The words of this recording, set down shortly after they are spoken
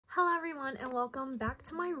Hello everyone and welcome back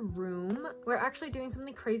to my room. We're actually doing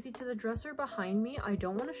something crazy to the dresser behind me. I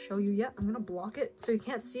don't want to show you yet. I'm gonna block it so you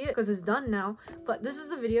can't see it because it's done now. But this is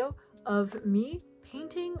the video of me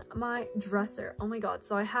painting my dresser. Oh my god.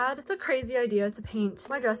 So I had the crazy idea to paint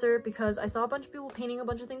my dresser because I saw a bunch of people painting a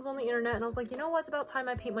bunch of things on the internet and I was like, you know what, it's about time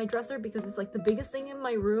I paint my dresser because it's like the biggest thing in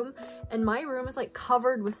my room, and my room is like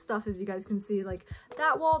covered with stuff, as you guys can see, like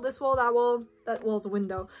that wall, this wall, that wall. That wall's a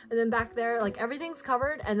window, and then back there like everything's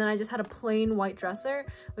covered, and then I just had a plain white dresser,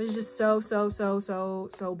 which is just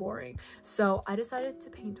so boring. So I decided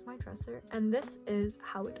to paint my dresser, and this is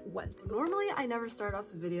how it went. Normally I never start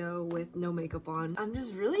off a video with no makeup on. I'm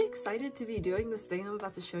just really excited to be doing this thing I'm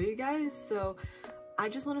about to show you guys, so I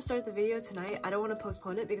just want to start the video tonight. I don't want to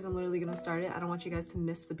postpone it because I'm literally going to start it. I don't want you guys to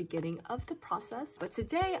miss the beginning of the process. But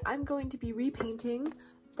today I'm going to be repainting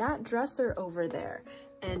that dresser over there,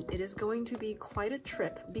 and it is going to be quite a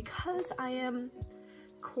trip because I am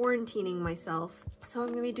quarantining myself. So what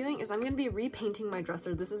I'm going to be doing is I'm going to be repainting my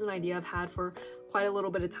dresser. This is an idea I've had for quite a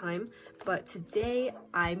little bit of time, but today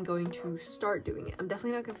I'm going to start doing it. I'm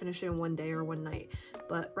definitely not going to finish it in one day or one night,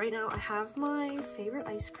 but right now I have my favorite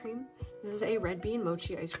ice cream. This is a red bean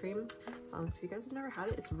mochi ice cream. If you guys have never had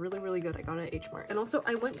it, it's really good. I got it at H Mart. And also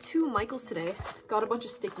I went to Michael's today, got a bunch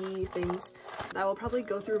of sticky things that will probably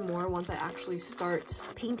go through more once I actually start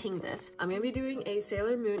painting this. I'm gonna be doing a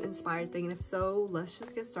Sailor Moon inspired thing, and if so, let's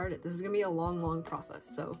just get started. This is gonna be a long process,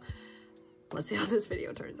 so let's see how this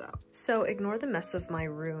video turns out. So ignore the mess of my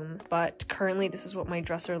room, but currently this is what my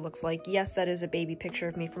dresser looks like. Yes, that is a baby picture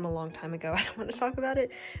of me from a long time ago. I don't want to talk about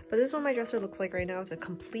it, but this is what my dresser looks like right now. It's a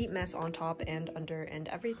complete mess on top and under and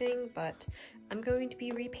everything, but I'm going to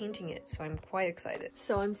be repainting it, so I'm quite excited.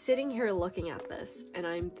 So I'm sitting here looking at this and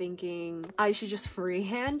I'm thinking I should just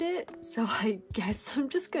freehand it. So I guess I'm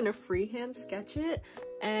just gonna freehand sketch it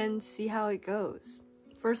and see how it goes.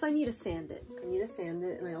 First, I need to sand it.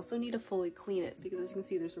 And I also need to fully clean it because, as you can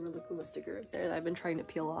see, there's a really cool sticker right there that I've been trying to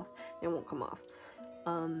peel off and it won't come off.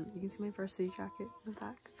 You can see my varsity jacket in the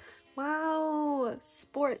back. Wow,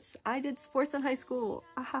 sports. I did sports in high school.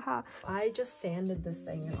 Ahaha. I just sanded this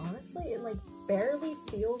thing, and honestly, it like barely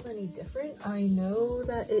feels any different. I know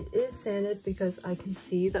that it is sanded because I can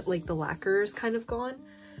see that like the lacquer is kind of gone.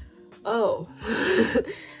 Oh,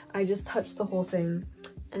 I just touched the whole thing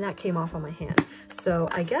and that came off on my hand. So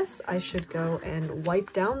I guess I should go and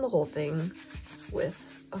wipe down the whole thing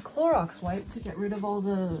with a Clorox wipe to get rid of all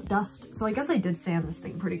the dust. So I guess I did sand this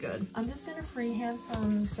thing pretty good. I'm just gonna freehand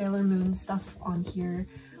some Sailor Moon stuff on here,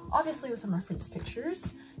 obviously with some reference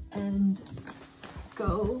pictures, and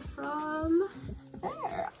go from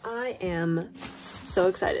there. I am so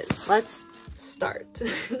excited. Let's start.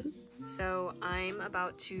 So I'm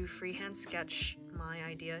about to freehand sketch my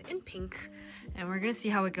idea in pink, and we're gonna see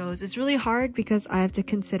how it goes. It's really hard because I have to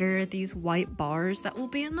consider these white bars that will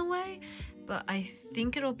be in the way, but I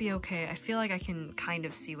think it'll be okay. I feel like I can kind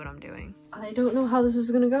of see what I'm doing. I don't know how this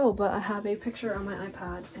is gonna go, but I have a picture on my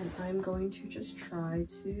iPad and I'm going to just try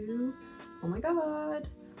to... Oh my god!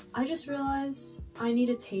 I just realized I need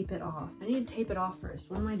to tape it off. I need to tape it off first.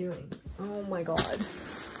 What am I doing? Oh my god.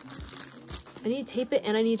 I need to tape it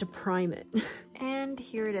and I need to prime it. And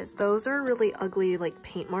here it is. Those are really ugly like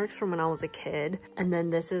paint marks from when I was a kid. And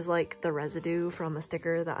then this is like the residue from a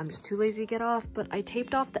sticker that I'm just too lazy to get off. But I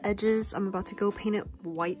taped off the edges. I'm about to go paint it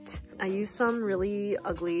white. I used some really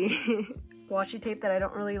ugly washi tape that I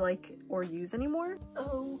don't really like or use anymore.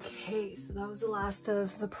 Okay, so that was the last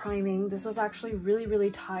of the priming. This was actually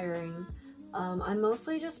really tiring. I'm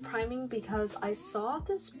mostly just priming because I saw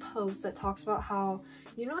this post that talks about how,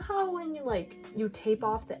 you know how when you tape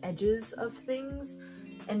off the edges of things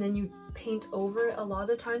and then you paint over it, a lot of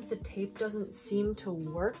the times the tape doesn't seem to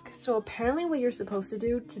work. So apparently what you're supposed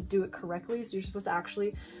to do it correctly is you're supposed to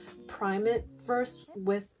actually prime it first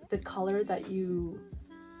with the color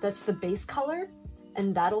that's the base color,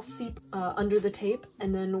 and that'll seep under the tape,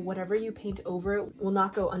 and then whatever you paint over it will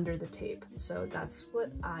not go under the tape. So that's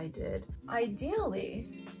what I did.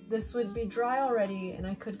 Ideally, this would be dry already and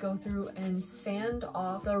I could go through and sand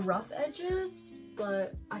off the rough edges,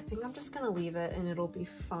 but I think I'm just gonna leave it and it'll be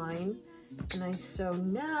fine. And so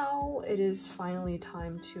now it is finally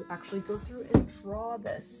time to actually go through and draw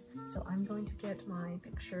this. So I'm going to get my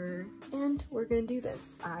picture and we're gonna do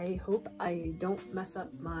this. I hope I don't mess up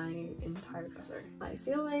my entire dresser. I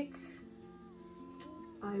feel like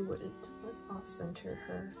I wouldn't. Let's off-center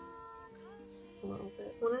her a little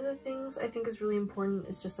bit. One of the things I think is really important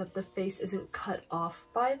is just that the face isn't cut off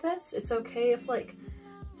by this. It's okay if like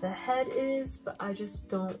the head is, but I just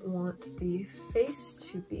don't want the face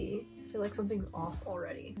to be. I feel like something's off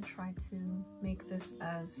already. I try to make this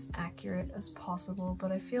as accurate as possible,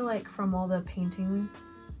 but I feel like from all the painting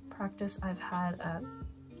practice I've had at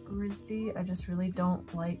RISD, I just really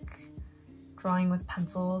don't like drawing with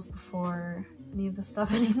pencils before any of the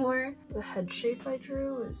stuff anymore. The head shape I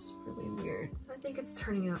drew is really weird. I think it's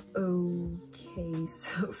turning out okay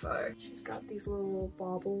so far. She's got these little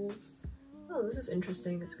baubles. Oh, this is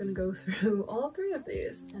interesting. It's gonna go through all 3 of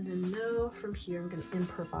these. And then now from here, I'm gonna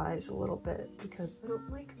improvise a little bit because I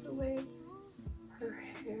don't like the way her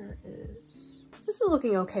hair is. This is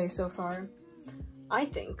looking okay so far, I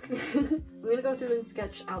think. I'm gonna go through and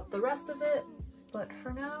sketch out the rest of it, but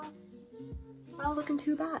for now, it's not looking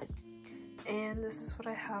too bad. And this is what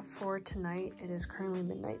I have for tonight. It is currently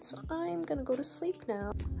midnight, so I'm gonna go to sleep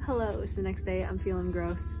now. Hello, it's the next day. I'm feeling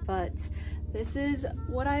gross, but this is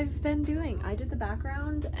what I've been doing. I did the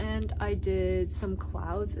background and I did some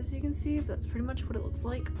clouds, as you can see. That's pretty much what it looks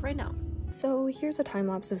like right now. So here's a time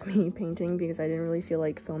lapse of me painting because I didn't really feel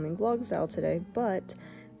like filming vlog style today, but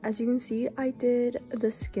as you can see, I did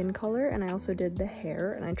the skin color and I also did the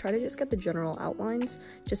hair, and I try to just get the general outlines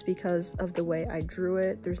just because of the way I drew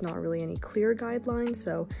it. There's not really any clear guidelines,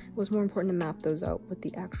 so it was more important to map those out with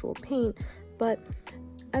the actual paint. But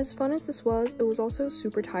as fun as this was, it was also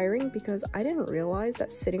super tiring because I didn't realize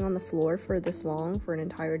that sitting on the floor for this long for an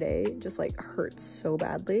entire day just like hurts so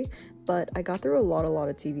badly. But I got through a lot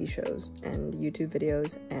of TV shows and YouTube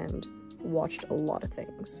videos and watched a lot of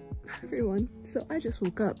things. Everyone, so I just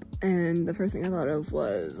woke up and the first thing I thought of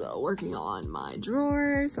was working on my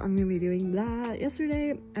drawer, so I'm gonna be doing that.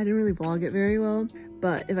 Yesterday I didn't really vlog it very well,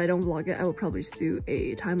 but if I don't vlog it, I will probably just do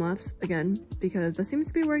a time lapse again because that seems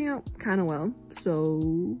to be working out kind of well.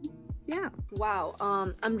 So yeah. Wow,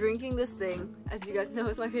 I'm drinking this thing. As you guys know,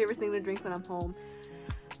 it's my favorite thing to drink when I'm home.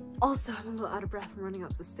 Also, I'm a little out of breath from running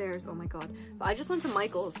up the stairs, oh my god. But I just went to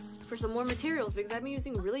Michael's for some more materials because I've been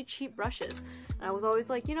using really cheap brushes. And I was always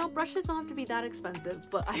like, you know, brushes don't have to be that expensive,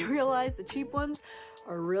 but I realized the cheap ones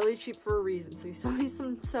are really cheap for a reason, so you still need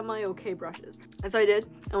some semi-okay brushes. And so I did,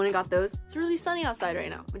 and when I got those, it's really sunny outside right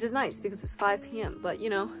now, which is nice because it's 5 p.m. But you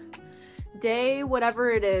know, day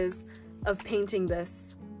whatever it is of painting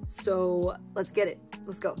this, so let's get it,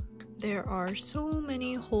 let's go. There are so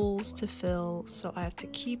many holes to fill, so I have to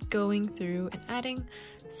keep going through and adding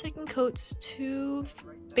second coats to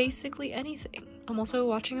basically anything. I'm also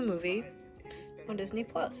watching a movie on Disney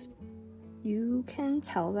Plus. You can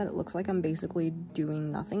tell that it looks like I'm basically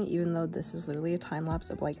doing nothing, even though this is literally a time lapse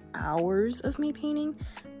of like hours of me painting.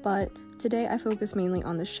 But today I focus mainly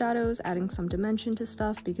on the shadows, adding some dimension to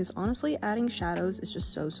stuff, because honestly adding shadows is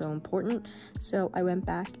just so important. So I went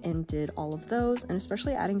back and did all of those, and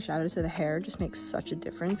especially adding shadows to the hair just makes such a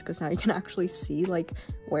difference because now you can actually see like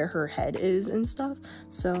where her head is and stuff.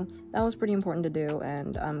 So that was pretty important to do,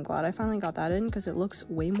 and I'm glad I finally got that in because it looks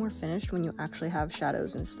way more finished when you actually have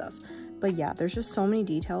shadows and stuff. But yeah, there's just so many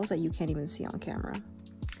details that you can't even see on camera.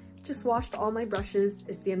 Just washed all my brushes.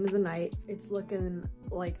 It's the end of the night. It's looking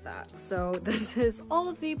like that. So this is all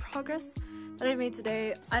of the progress that I made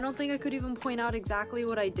today. I don't think I could even point out exactly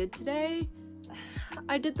what I did today.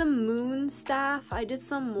 I did the moon staff. I did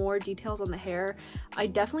some more details on the hair. I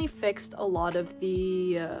definitely fixed a lot of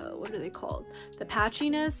the, what are they called? The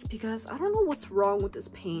patchiness, because I don't know what's wrong with this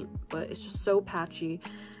paint, but it's just so patchy.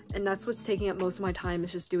 And that's what's taking up most of my time,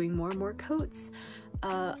 is just doing more and more coats.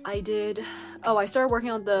 I started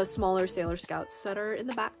working on the smaller Sailor Scouts that are in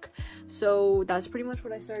the back. So that's pretty much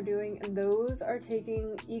what I started doing, and those are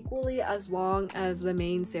taking equally as long as the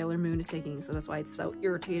main Sailor Moon is taking, so that's why it's so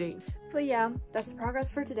irritating. But yeah, that's the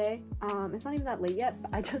progress for today. It's not even that late yet,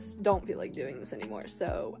 but I just don't feel like doing this anymore,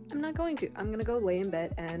 so I'm not going to. I'm gonna go lay in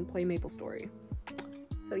bed and play Maple Story.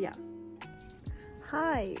 So yeah.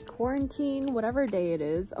 Hi, quarantine, whatever day it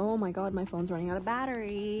is. Oh my god, my phone's running out of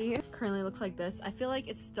battery. Currently looks like this. I feel like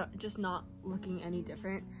it's just not looking any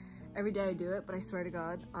different every day I do it, but I swear to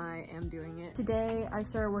god, I am doing it. Today, I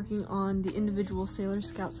started working on the individual Sailor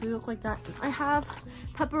Scouts, so they look like that. I have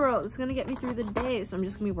Pepperose. It's gonna get me through the day, so I'm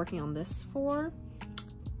just gonna be working on this for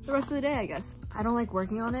the rest of the day, I guess. I don't like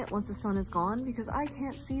working on it once the sun is gone because I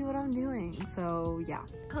can't see what I'm doing, so yeah.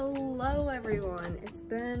 Hello everyone, it's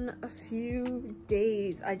been a few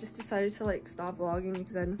days. I just decided to like stop vlogging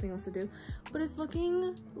because I had nothing else to do, but it's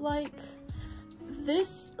looking like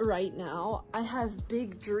this right now. I have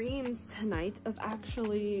big dreams tonight of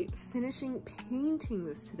actually finishing painting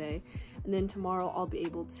this today, and then tomorrow I'll be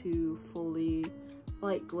able to fully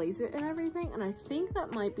like glaze it and everything, and I think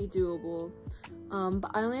that might be doable.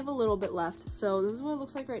 But I only have a little bit left, so this is what it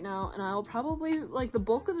looks like right now, and I'll probably, like, the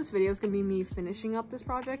bulk of this video is gonna be me finishing up this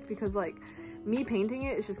project because, like, me painting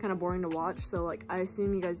it is just kind of boring to watch, so like I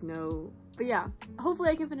assume you guys know. But yeah, hopefully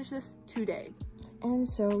I can finish this today. And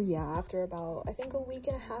so yeah, after about I think a week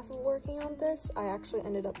and a half of working on this, I actually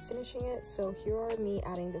ended up finishing it. So here are me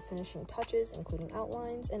adding the finishing touches, including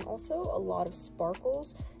outlines and also a lot of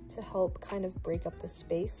sparkles to help kind of break up the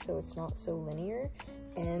space so it's not so linear.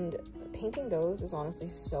 And painting those is honestly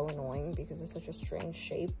so annoying because it's such a strange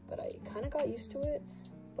shape, but I kind of got used to it.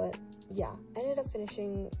 But yeah, I ended up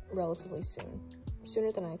finishing relatively soon,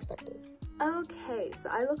 sooner than I expected. Okay, so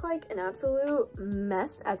I look like an absolute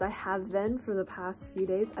mess, as I have been for the past few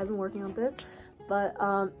days. I've been working on this, but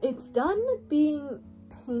it's done being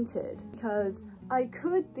painted because I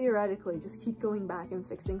could theoretically just keep going back and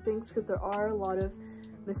fixing things because there are a lot of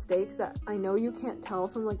mistakes that I know you can't tell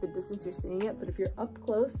from like the distance you're seeing it, but if you're up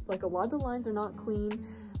close, like a lot of the lines are not clean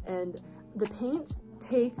and the paints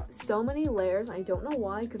take so many layers. I don't know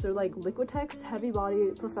why, because they're like Liquitex heavy body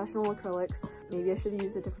professional acrylics. Maybe I should have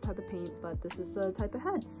used a different type of paint, but this is the type of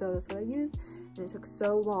head, so that's what I used, and it took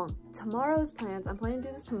so long. Tomorrow's plans, I'm planning to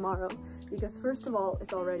do this tomorrow because first of all,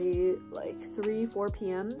 it's already like 3-4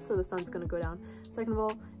 p.m. so the sun's gonna go down. Second of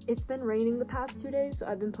all, it's been raining the past 2 days, so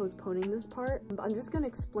I've been postponing this part. But I'm just gonna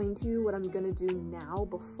explain to you what I'm gonna do now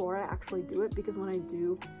before I actually do it, because when I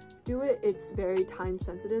do it, it's very time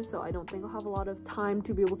sensitive, so I don't think I'll have a lot of time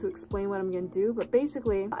to be able to explain what I'm gonna do. But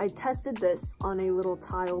basically, I tested this on a little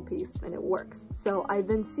tile piece and it works. So I've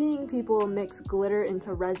been seeing people mix glitter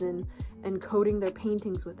into resin and coating their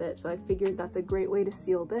paintings with it, so I figured that's a great way to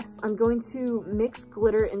seal this. I'm going to mix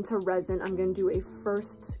glitter into resin. I'm going to do a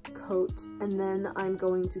first coat, and then I'm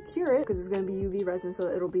going to cure it because it's going to be UV resin, so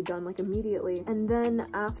it'll be done like immediately. And then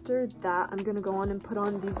after that, I'm going to go on and put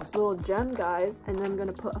on these little gem guys, and then I'm going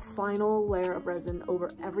to put a final layer of resin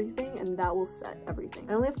over everything, and that will set everything.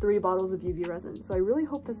 I only have 3 bottles of UV resin, so I really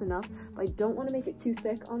hope that's enough, but I don't want to make it too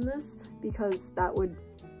thick on this because that would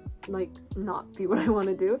like not be what I want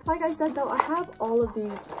to do. Like I said though, I have all of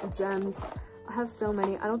these gems. I have so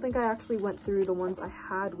many. I don't think I actually went through the ones I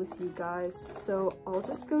had with you guys, so I'll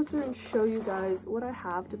just go through and show you guys what I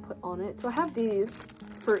have to put on it. So I have these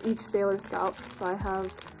for each Sailor Scout. So I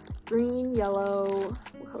have green, yellow,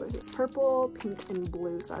 what color is this? Purple, pink, and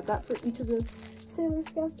blue. So I have that for each of the Sailor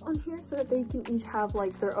Scouts on here so that they can each have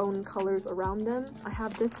like their own colors around them. I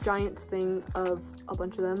have this giant thing of a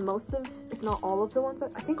bunch of them. Most of, if not all of the ones,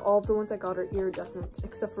 I think all of the ones I got are iridescent,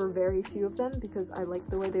 except for very few of them because I liked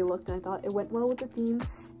the way they looked and I thought it went well with the theme.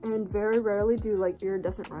 And very rarely do like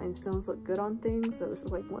iridescent rhinestones look good on things, so this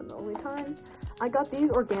is like one of the only times. I got these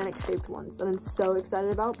organic shaped ones that I'm so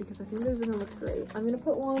excited about because I think they're gonna look great. I'm gonna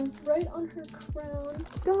put one right on her crown.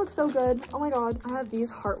 It's gonna look so good. Oh my god. I have these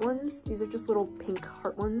heart ones. These are just little pink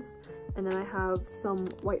heart ones. And then I have some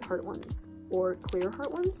white heart ones, or clear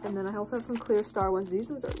heart ones, and then I also have some clear star ones. These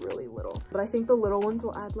ones are really little, but I think the little ones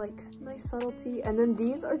will add like nice subtlety. And then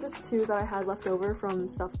these are just 2 that I had left over from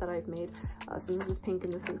stuff that I've made. So this is pink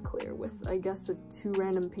and this is clear, with I guess 2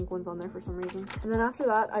 random pink ones on there for some reason. And then after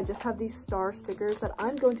that, I just have these star stickers that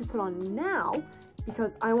I'm going to put on now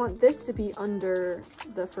because I want this to be under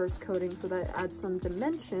the first coating so that it adds some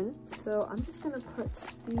dimension. So I'm just gonna put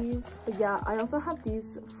these. But yeah, I also have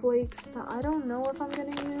these flakes that I don't know if I'm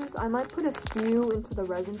gonna use. I might put a few into the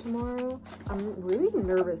resin tomorrow. I'm really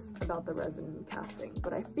nervous about the resin casting,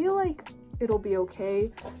 but I feel like it'll be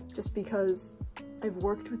okay just because I've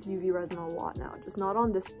worked with UV resin a lot now, just not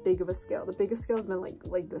on this big of a scale. The biggest scale has been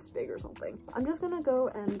like this big or something. I'm just gonna go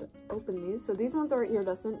and open these. So these ones are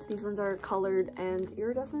iridescent. These ones are colored and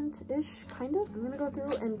iridescent-ish, kind of. I'm gonna go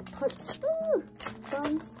through and put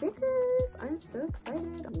some stickers. I'm so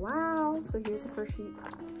excited. Wow. So here's the first sheet.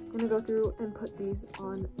 I'm gonna go through and put these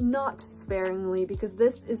on, not sparingly, because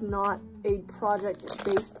this is not a project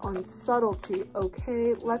based on subtlety,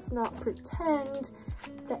 okay? Let's not pretend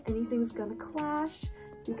that anything's gonna clash,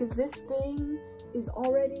 because this thing is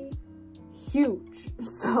already huge.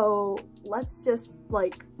 So let's just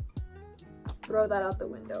like throw that out the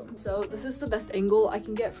window. So this is the best angle I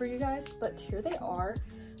can get for you guys, but here they are.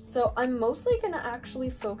 So I'm mostly gonna actually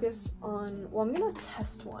focus on, well, I'm gonna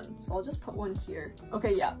test one. So I'll just put one here.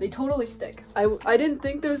 Okay, yeah, they totally stick. I didn't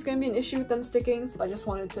think there was gonna be an issue with them sticking, but I just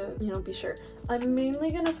wanted to, you know, be sure. I'm mainly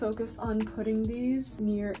gonna focus on putting these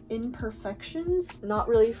near imperfections, not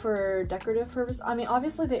really for decorative purposes. I mean,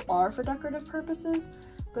 obviously they are for decorative purposes,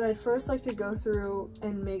 but I'd first like to go through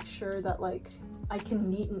and make sure that like I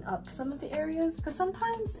can neaten up some of the areas, because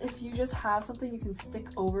sometimes if you just have something you can stick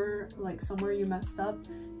over like somewhere you messed up,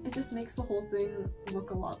 it just makes the whole thing look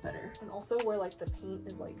a lot better. And also where like the paint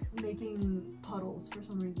is like making puddles for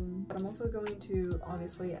some reason. But I'm also going to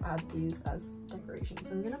obviously add these as decorations.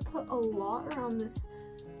 So I'm gonna put a lot around this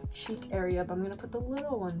cheek area, but I'm gonna put the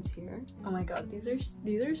little ones here. Oh my god, these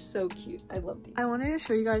are so cute. I love these. I wanted to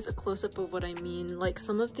show you guys a close-up of what I mean. Like,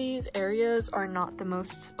 some of these areas are not the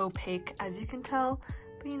most opaque, as you can tell,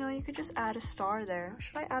 but you know, you could just add a star there.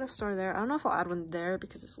 Should I add a star there? I don't know if I'll add one there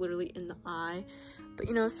because it's literally in the eye, but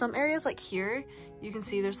you know, some areas like here, you can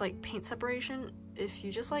see there's like paint separation. If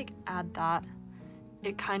you just like add that,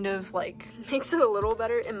 it kind of like makes it a little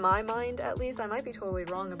better in my mind, at least. I might be totally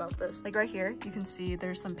wrong about this. Like right here, you can see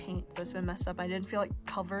there's some paint that's been messed up. I didn't feel like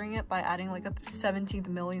covering it by adding like a 17th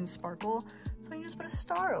million sparkle, so I can just put a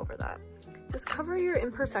star over that. Just cover your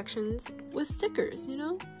imperfections with stickers, you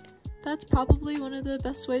know? That's probably one of the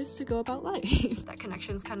best ways to go about life. That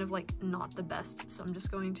connection's kind of like not the best, so I'm just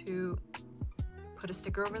going to put a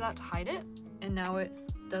sticker over that to hide it, and now it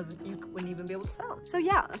doesn't, you wouldn't even be able to tell. So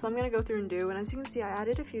yeah, so I'm gonna go through and do, and as you can see, I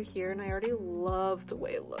added a few here and I already love the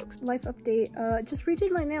way it looks. Life update, just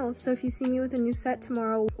redid my nails, so if you see me with a new set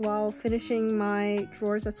tomorrow while finishing my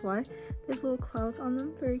drawers, that's why. There's little clouds on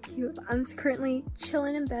them, very cute. I'm currently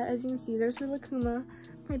chilling in bed. As you can see, there's Rilakuma,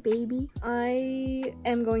 my baby. I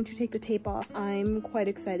am going to take the tape off. I'm quite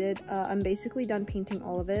excited. I'm basically done painting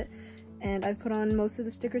all of it, and I've put on most of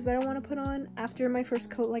the stickers that I want to put on. After my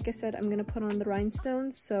first coat, like I said, I'm gonna put on the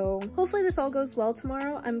rhinestones, so hopefully this all goes well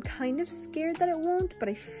tomorrow. I'm kind of scared that it won't, but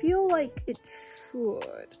I feel like it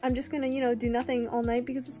should. I'm just gonna, you know, do nothing all night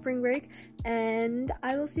because of spring break, and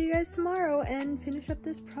I will see you guys tomorrow and finish up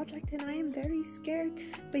this project, and I am very scared,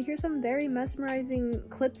 but here's some very mesmerizing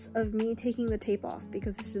clips of me taking the tape off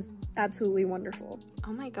because it's just absolutely wonderful.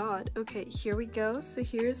 Oh my god. Okay, here we go. So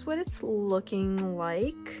here's what it's looking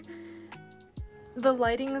like. The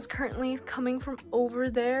lighting is currently coming from over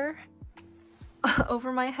there,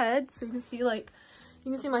 over my head, so you can see like,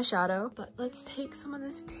 you can see my shadow. But let's take some of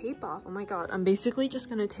this tape off. Oh my god, I'm basically just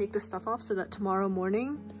gonna take this stuff off so that tomorrow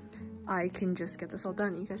morning I can just get this all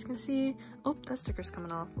done. You guys can see, oh, that sticker's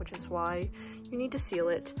coming off, which is why you need to seal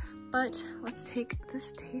it. But let's take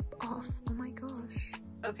this tape off. Oh my gosh.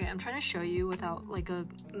 Okay, I'm trying to show you without like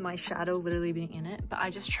my shadow literally being in it, but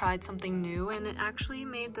I just tried something new and it actually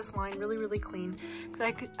made this line really clean,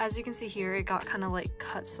 because as you can see here, it got kind of like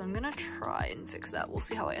cut, so I'm gonna try and fix that. We'll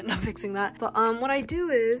see how I end up fixing that. But what I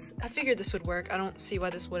do is, I figured this would work. I don't see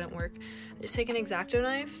why this wouldn't work. I just take an X-Acto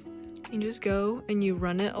knife and just go and you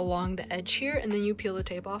run it along the edge here, and then you peel the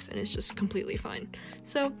tape off and it's just completely fine.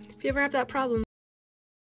 So if you ever have that problem,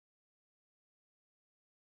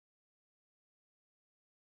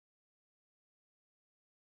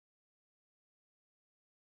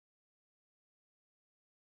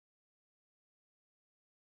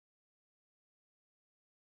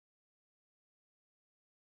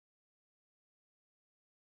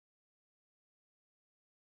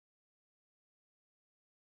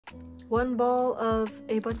 one ball of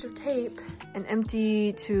a bunch of tape, an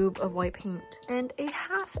empty tube of white paint, and a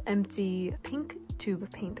half empty pink tube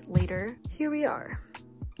of paint later. Here we are.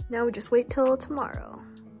 Now we just wait till tomorrow.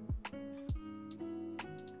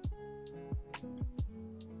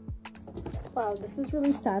 Wow, this is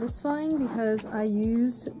really satisfying because I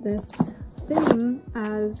used this thing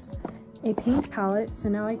as a paint palette, so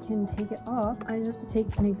now I can take it off. I just have to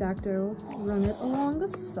take an X-Acto, run it along the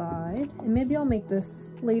side, and maybe I'll make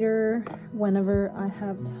this later whenever I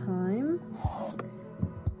have time.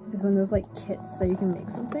 It's one of those like kits that you can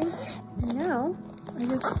make something. And now I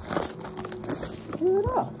just peel it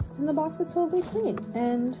off, and the box is totally clean.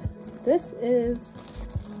 And this is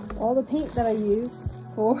all the paint that I use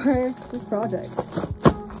for this project.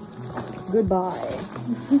 Goodbye.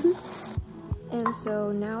 And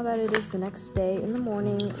so now that it is the next day in the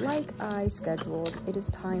morning, like I scheduled, it is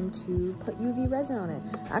time to put UV resin on it.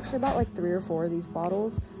 I actually bought like 3 or 4 of these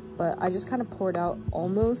bottles, but I just kind of poured out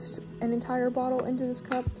almost an entire bottle into this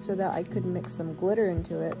cup so that I could mix some glitter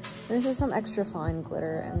into it. And this is some extra fine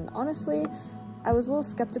glitter, and honestly, I was a little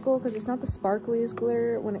skeptical because it's not the sparkliest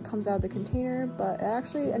glitter when it comes out of the container, but it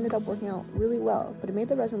actually ended up working out really well, but it made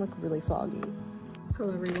the resin look really foggy.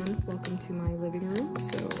 Hello everyone, welcome to my living room.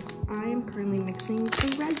 So I am currently mixing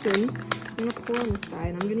the resin. I'm gonna pour on this guy,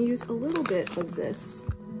 and I'm gonna use a little bit of this.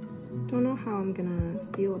 Don't know how I'm gonna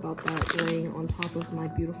feel about that laying on top of my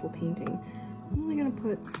beautiful painting. I'm only gonna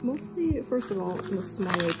put mostly, first of all, the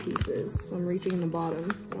smaller pieces. So I'm reaching the bottom,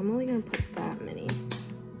 so I'm only gonna put that many.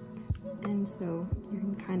 And so you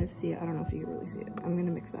can kind of see it. I don't know if you can really see it. I'm gonna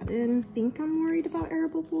mix that in. I think I'm worried about air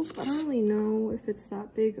bubbles, but I don't really know if it's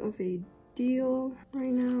that big of a deal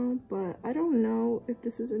right now, but I don't know if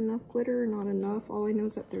this is enough glitter or not enough. All I know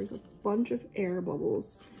is that there's a bunch of air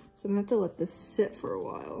bubbles, so I'm gonna have to let this sit for a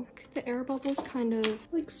while. The air bubbles kind of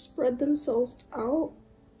like spread themselves out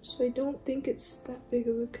So I don't think it's that big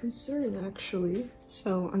of a concern actually.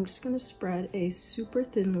 So I'm just gonna spread a super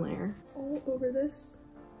thin layer all over this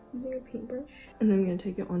using a paintbrush. And then I'm gonna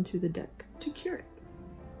take it onto the deck to cure it.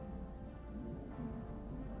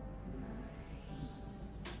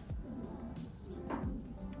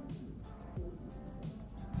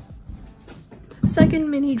 Second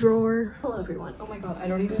mini drawer. Hello everyone. Oh my god, I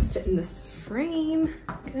don't even fit in this frame.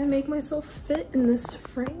 Can I make myself fit in this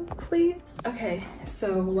frame, please? Okay,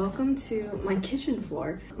 so welcome to my kitchen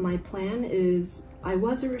floor. My plan is, I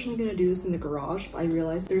was originally gonna do this in the garage, but I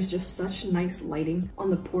realized there's just such nice lighting on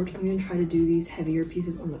the porch. I'm gonna try to do these heavier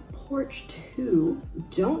pieces on the porch too.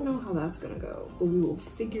 Don't know how that's gonna go, but we will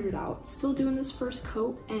figure it out. Still doing this first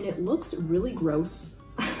coat, and it looks really gross.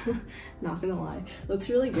 Not gonna lie, looks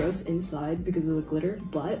really gross inside because of the glitter,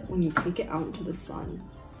 but when you take it out into the sun,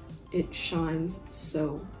 it shines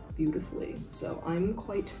so beautifully. So I'm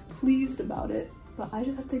quite pleased about it, but I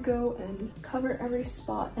just have to go and cover every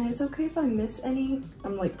spot. And it's okay if I miss any.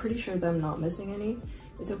 I'm like pretty sure that I'm not missing any.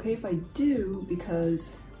 It's okay if I do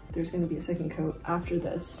because there's gonna be a second coat after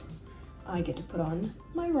this. I get to put on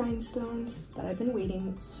my rhinestones that I've been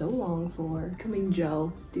waiting so long for. Coming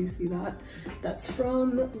gel, do you see that? That's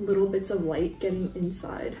from little bits of light getting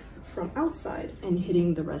inside from outside and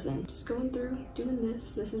hitting the resin. Just going through doing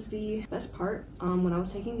this. This is the best part. When I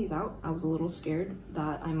was taking these out, I was a little scared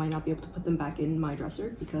that I might not be able to put them back in my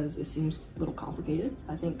dresser because it seems a little complicated.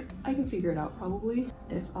 I think I can figure it out probably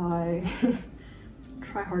if I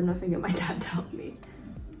try hard enough and get my dad to help me.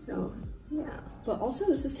 So yeah, but also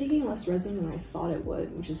this is taking less resin than I thought it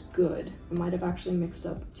would, which is good. I might have actually mixed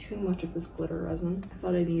up too much of this glitter resin. I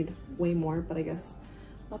thought I need way more, but I guess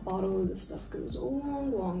a bottle of this stuff goes a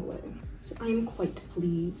long, long way. So I'm quite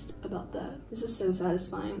pleased about that. This is so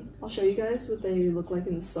satisfying. I'll show you guys what they look like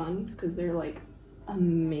in the sun because they're like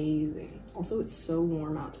amazing. Also, it's so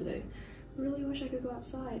warm out today. I really wish I could go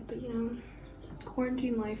outside, but you know,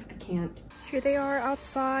 quarantine life, I can't. Here they are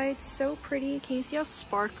outside, so pretty. Can you see how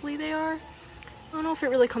sparkly they are? I don't know if it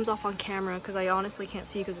really comes off on camera because I honestly can't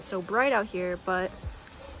see because it's so bright out here, but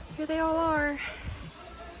here they all are.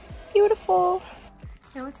 Beautiful.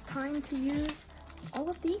 Now it's time to use all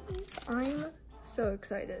of these. I'm so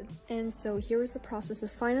excited. And so here is the process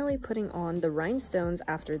of finally putting on the rhinestones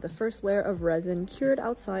after the first layer of resin cured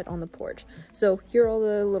outside on the porch. So here are all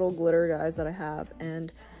the little glitter guys that I have,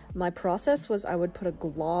 and my process was I would put a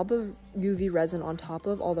glob of UV resin on top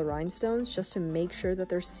of all the rhinestones just to make sure that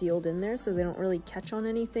they're sealed in there so they don't really catch on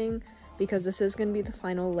anything, because this is going to be the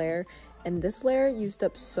final layer, and this layer used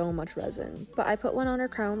up so much resin. But I put one on her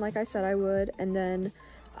crown like I said I would, and then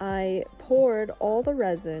I poured all the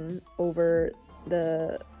resin over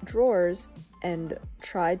the drawers and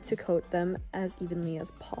tried to coat them as evenly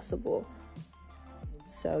as possible.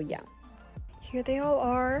 So yeah. Here they all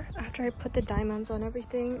are after I put the diamonds on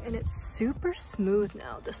everything, and it's super smooth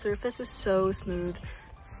now. The surface is so smooth,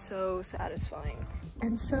 so satisfying.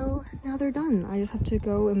 And so now they're done. I just have to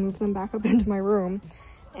go and move them back up into my room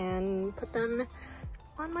and put them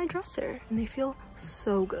on my dresser, and they feel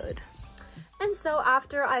so good. And so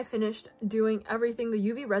after I finished doing everything, the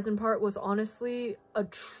UV resin part was honestly a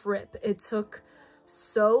trip. It took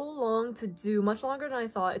so long to do, much longer than I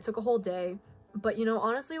thought. It took a whole day. But you know,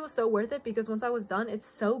 honestly, it was so worth it because once I was done, it's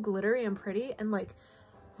so glittery and pretty, and like,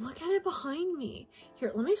 look at it behind me. Here,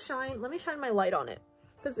 let me shine my light on it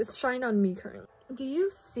because it's shined on me currently. Do you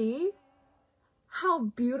see how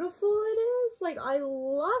beautiful it is? Like, I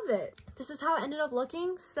love it. This is how it ended up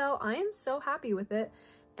looking, so I am so happy with it.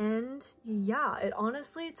 And yeah, it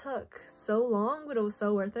honestly took so long, but it was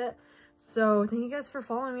so worth it. So thank you guys for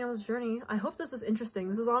following me on this journey. I hope this was interesting.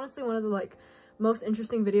 This was honestly one of the like most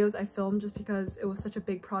interesting videos I filmed just because it was such a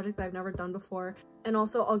big project that I've never done before. And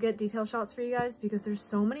also I'll get detail shots for you guys because there's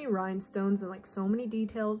so many rhinestones and like so many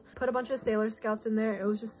details. Put a bunch of Sailor Scouts in there. It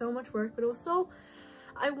was just so much work, but it was so,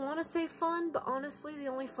 I want to say fun, but honestly the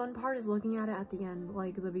only fun part is looking at it at the end.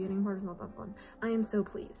 Like, the beginning part is not that fun. I am so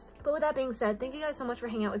pleased. But with that being said, thank you guys so much for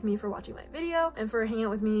hanging out with me, for watching my video, and for hanging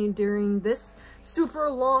out with me during this super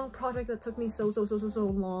long project that took me so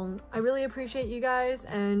long. I really appreciate you guys,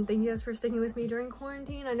 and thank you guys for sticking with me during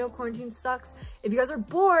quarantine. I know quarantine sucks. If you guys are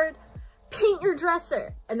bored, paint your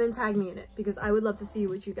dresser and then tag me in it because I would love to see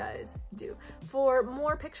what you guys do. For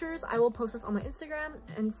more pictures, I will post this on my Instagram,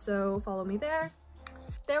 and so follow me there.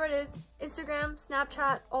 There it is, Instagram,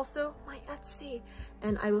 Snapchat, also my Etsy,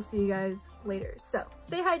 and I will see you guys later. So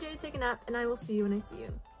stay hydrated, take a nap, and I will see you when I see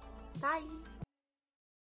you. Bye.